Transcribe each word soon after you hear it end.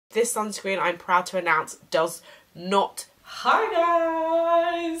This sunscreen, I'm proud to announce, does not. Hi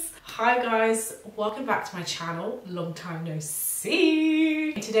guys, welcome back to my channel. Long time no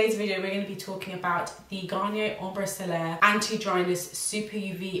see. In today's video, we're going to be talking about the Garnier Ambre Solaire Anti-Dryness Super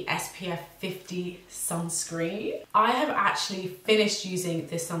UV SPF 50 sunscreen. I have actually finished using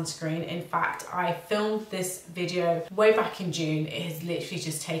this sunscreen. In fact, I filmed this video way back in June. It has literally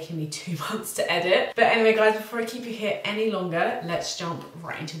just taken me 2 months to edit. But anyway guys, before I keep you here any longer, let's jump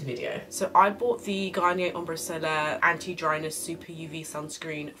right into the video. So I bought the Garnier Ambre Solaire Anti-Dryness Super UV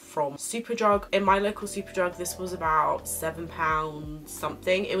sunscreen from Superdrug. In my local Superdrug, this was about £7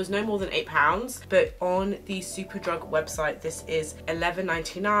 something. It was no more than £8, but on the Superdrug website, this is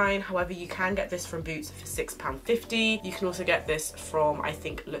 £11.99. However, you can get this from Boots for £6.50. You can also get this from, I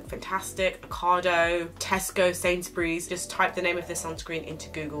think, Look Fantastic, Ocado, Tesco, Sainsbury's. Just type the name of this sunscreen into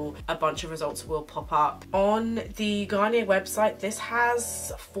Google. A bunch of results will pop up. On the Garnier website, this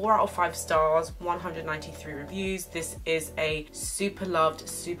has 4 out of 5 stars, 193 reviews. This is a super loved,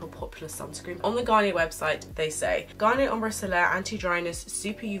 super popular sunscreen. On the Garnier website, they say, Garnier Ambre Solaire Anti-Dryness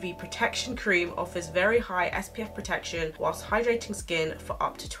Super UV Protection Cream offers very high SPF protection whilst hydrating skin for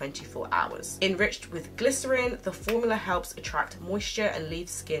up to 24 hours. Enriched with glycerin, the formula helps attract moisture and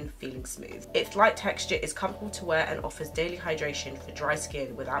leaves skin feeling smooth. Its light texture is comfortable to wear and offers daily hydration for dry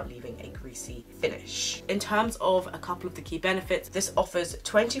skin without leaving a greasy finish. In terms of a couple of the key benefits, this offers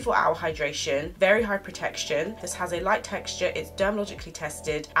 24-hour hydration, very high protection. This has a light texture, it's dermatologically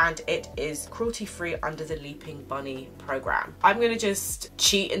tested, and it is cruelty-free under the Leaping Bunny program. I'm gonna just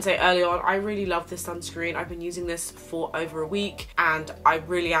cheat and say early on, I really love this sunscreen. I've been using this for over a week and I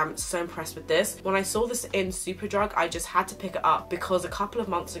really am so impressed with this. When I saw this in Superdrug, I just had to pick it up because a couple of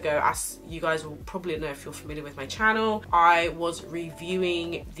months ago, as you guys will probably know if you're familiar with my channel, I was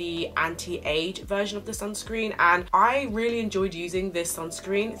reviewing the anti-age version of the sunscreen and I really enjoyed using this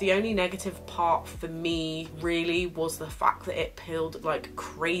sunscreen. The only negative part for me really was the fact that it peeled like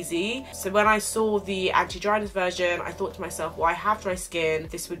crazy. So when I saw the anti-dryness version, I thought to myself, well, I have dry skin,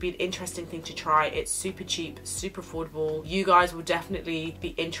 this would be an interesting thing to try. It's super cheap, super affordable. You guys will definitely be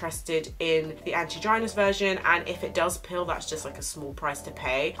interested in the anti-dryness version, and if it does peel, that's just like a small price to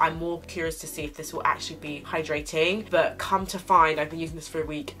pay. I'm more curious to see if this will actually be hydrating, but come to find, I've been using this for a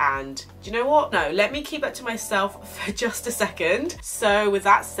week and do you know what? No, let me keep that to myself for just a second. So with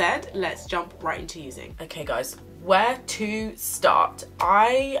that said, let's jump right into using. Okay guys, where to start?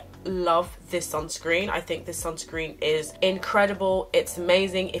 I love this sunscreen. I think this sunscreen is incredible. It's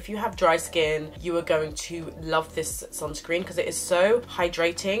amazing. If you have dry skin, you are going to love this sunscreen because it is so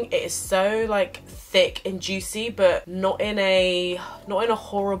hydrating. It is so like thick and juicy, but not in a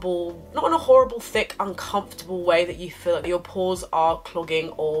horrible thick uncomfortable way that you feel like your pores are clogging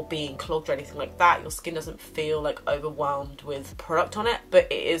or being clogged or anything like that. Your skin doesn't feel like overwhelmed with product on it, but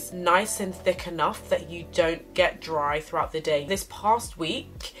it is nice and thick enough that you don't get dry throughout the day. This past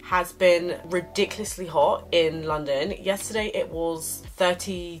week has been ridiculously hot in London. Yesterday it was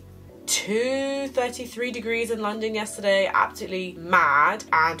 33 degrees in London yesterday, absolutely mad.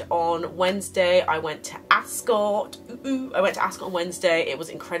 And on Wednesday I went to Ascot. I went to Ascot on Wednesday. It was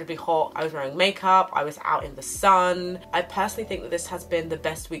incredibly hot. I was wearing makeup, I was out in the sun. I personally think that this has been the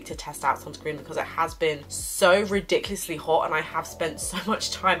best week to test out sunscreen because it has been so ridiculously hot and I have spent so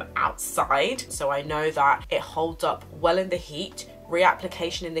much time outside, so I know that it holds up well in the heat.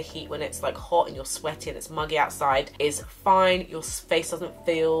 Reapplication in the heat when it's like hot and you're sweaty and it's muggy outside is fine. Your face doesn't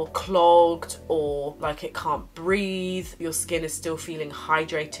feel clogged or like it can't breathe. Your skin is still feeling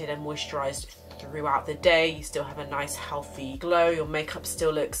hydrated and moisturized throughout the day. You still have a nice healthy glow. Your makeup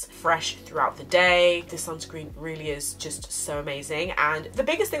still looks fresh throughout the day. This sunscreen really is just so amazing. And the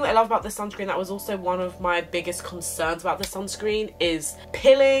biggest thing that I love about this sunscreen, that was also one of my biggest concerns about the sunscreen, is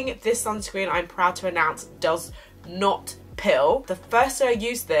pilling. This sunscreen, I'm proud to announce, does not pill. The first day I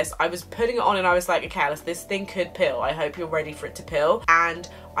used this, I was putting it on and I was like, okay Alice, this thing could pill. I hope you're ready for it to pill. And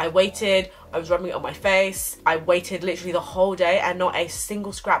I waited, I was rubbing it on my face. I waited literally the whole day and not a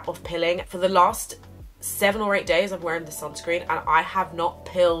single scrap of pilling. For the last 7 or 8 days I'm wearing the sunscreen and I have not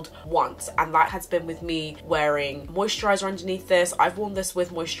pilled once, and that has been with me wearing moisturizer underneath this. I've worn this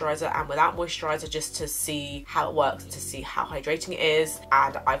with moisturizer and without moisturizer just to see how it works, to see how hydrating it is,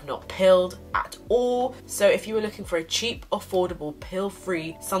 and I've not pilled at all. So if you were looking for a cheap, affordable,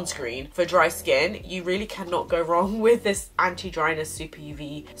 pill-free sunscreen for dry skin, you really cannot go wrong with this anti-dryness Super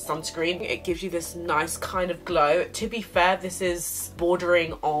UV sunscreen. It gives you this nice kind of glow. To be fair, this is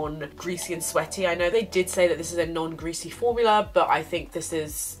bordering on greasy and sweaty. I know they did say that this is a non-greasy formula, but I think this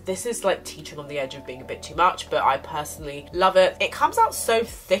is like teetering on the edge of being a bit too much, but I personally love it. It comes out so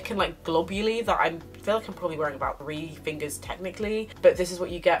thick and like globulary that I'm feel like I'm probably wearing about 3 fingers technically, but this is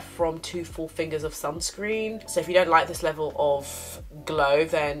what you get from 2 full fingers of sunscreen. So if you don't like this level of glow,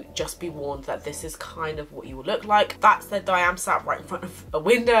 then just be warned that this is kind of what you will look like. That's the day I'm sat right in front of a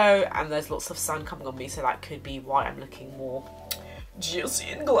window and there's lots of sun coming on me, so that could be why I'm looking more juicy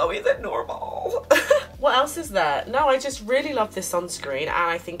and glowy than normal. What else is there? No, I just really love this sunscreen and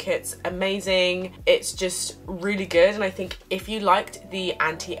I think it's amazing. It's just really good, and I think if you liked the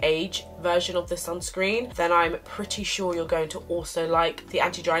anti-age version of the sunscreen, then I'm pretty sure you're going to also like the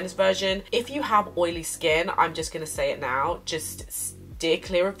anti-dryness version. If you have oily skin, I'm just gonna say it now, just steer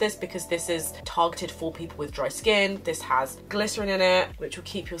clear of this because this is targeted for people with dry skin. This has glycerin in it, which will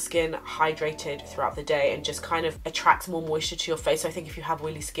keep your skin hydrated throughout the day and just kind of attracts more moisture to your face. So I think if you have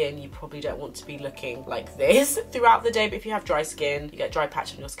oily skin, you probably don't want to be looking like this throughout the day, but if you have dry skin, you get dry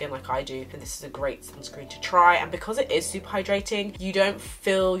patch on your skin like I do, then this is a great sunscreen to try. And because it is super hydrating, you don't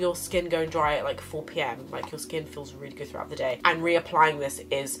feel your skin going dry at like 4 p.m. Like your skin feels really good throughout the day, and reapplying this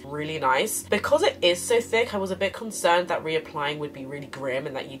is really nice. Because it is so thick, I was a bit concerned that reapplying would be really grim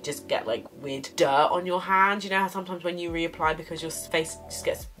and that you just get like weird dirt on your hand. You know how sometimes when you reapply, because your face just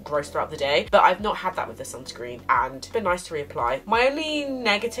gets gross throughout the day, but I've not had that with the sunscreen and it's been nice to reapply. My only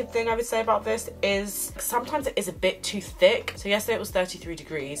negative thing I would say about this is sometimes it is a bit too thick. So yesterday it was 33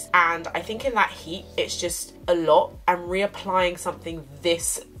 degrees and I think in that heat it's just a lot, and reapplying something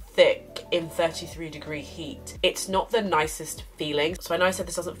this thick in 33-degree heat, it's not the nicest feeling. So I know I said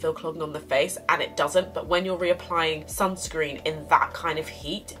this doesn't feel clogging on the face, and it doesn't, but when you're reapplying sunscreen in that kind of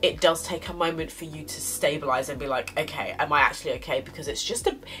heat, it does take a moment for you to stabilize and be like, okay, am I actually okay? Because it's just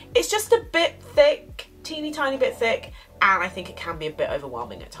a bit thick, teeny tiny bit thick, and I think it can be a bit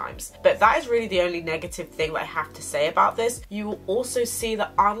overwhelming at times. But that is really the only negative thing that I have to say about this. You will also see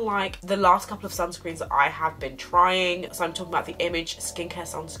that unlike the last couple of sunscreens that I have been trying, so I'm talking about the Image skincare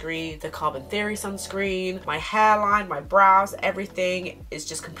sunscreen, the Carbon Theory sunscreen, my hairline, my brows, everything is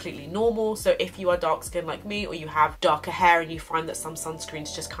just completely normal. So if you are dark skinned like me, or you have darker hair and you find that some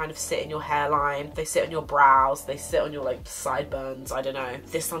sunscreens just kind of sit in your hairline, they sit on your brows, they sit on your like sideburns, I don't know,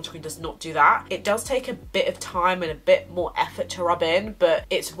 this sunscreen does not do that. It does take a bit of time and a bit more effort to rub in, but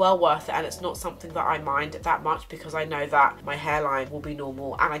it's well worth it, and it's not something that I mind that much because I know that my hairline will be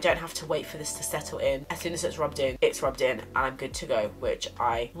normal and I don't have to wait for this to settle in. As soon as it's rubbed in and I'm good to go, which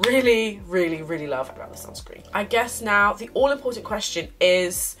I really love about the sunscreen. I guess now the all-important question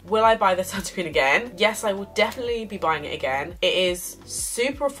is, will I buy the sunscreen again? Yes, I will definitely be buying it again. It is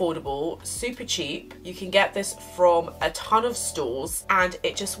super affordable, super cheap. You can get this from a ton of stores and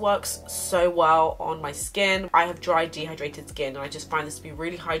it just works so well on my skin. I have dry, dehydrated skin and I just find this to be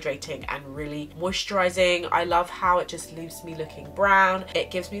really hydrating and really moisturizing. I love how it just leaves me looking brown.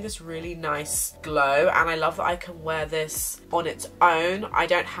 It gives me this really nice glow, and I love that I can wear this on its own. I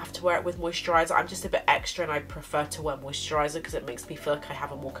don't have to wear it with moisturizer. I'm just a bit extra and I prefer to wear moisturizer because it makes me feel like I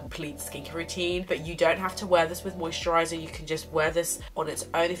have a more complete skincare routine. But you don't have to wear this with moisturizer. You can just wear this on its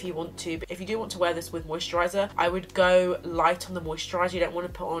own if you want to. But if you do want to wear this with moisturizer, I would go light on the moisturizer. You don't want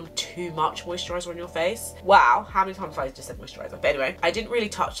to put on too much moisturizer on your face. Wow, how many times have I just said moisturizer? But anyway, I didn't really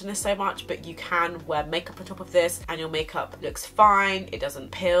touch on this so much, but you can wear makeup on top of this and your makeup looks fine. It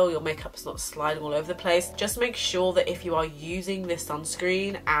doesn't peel, your makeup's not sliding all over the place. Just make sure that if you are using this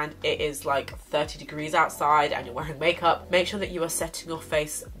sunscreen and it is like 30 degrees outside and you're wearing makeup, make sure that you are setting your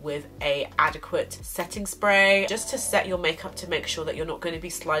face with a adequate setting spray just to set your makeup to make sure that you're not going to be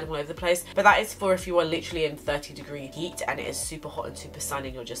sliding all over the place. But that is for if you are literally in 30-degree heat and it is super hot and super sunny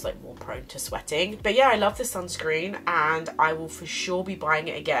and you're just like more prone to sweating. But yeah, I love this sunscreen and I will for sure be buying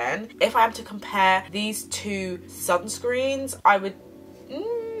it again. If I am to compare these two sunscreens,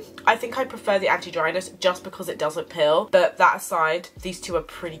 I think I prefer the anti-dryness just because it doesn't peel, but that aside, these two are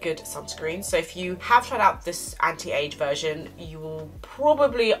pretty good sunscreens. So if you have tried out this anti-age version, you will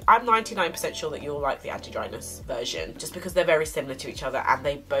probably, I'm 99% sure that you'll like the anti-dryness version just because they're very similar to each other and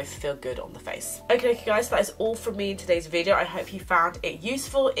they both feel good on the face. Okay guys, that is all from me in today's video. I hope you found it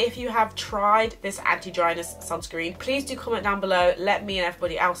useful. If you have tried this anti-dryness sunscreen, please do comment down below. Let me and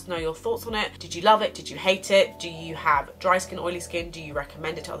everybody else know your thoughts on it. Did you love it? Did you hate it? Do you have dry skin, oily skin? Do you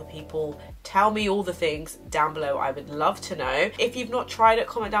recommend it to other people? Tell me all the things down below. I would love to know. If you've not tried it,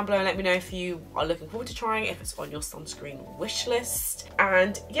 comment down below and let me know if you are looking forward to trying it, if it's on your sunscreen wish list.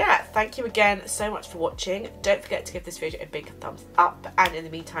 And yeah, thank you again so much for watching. Don't forget to give this video a big thumbs up, and in the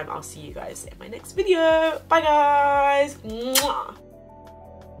meantime, I'll see you guys in my next video. Bye guys. Mwah.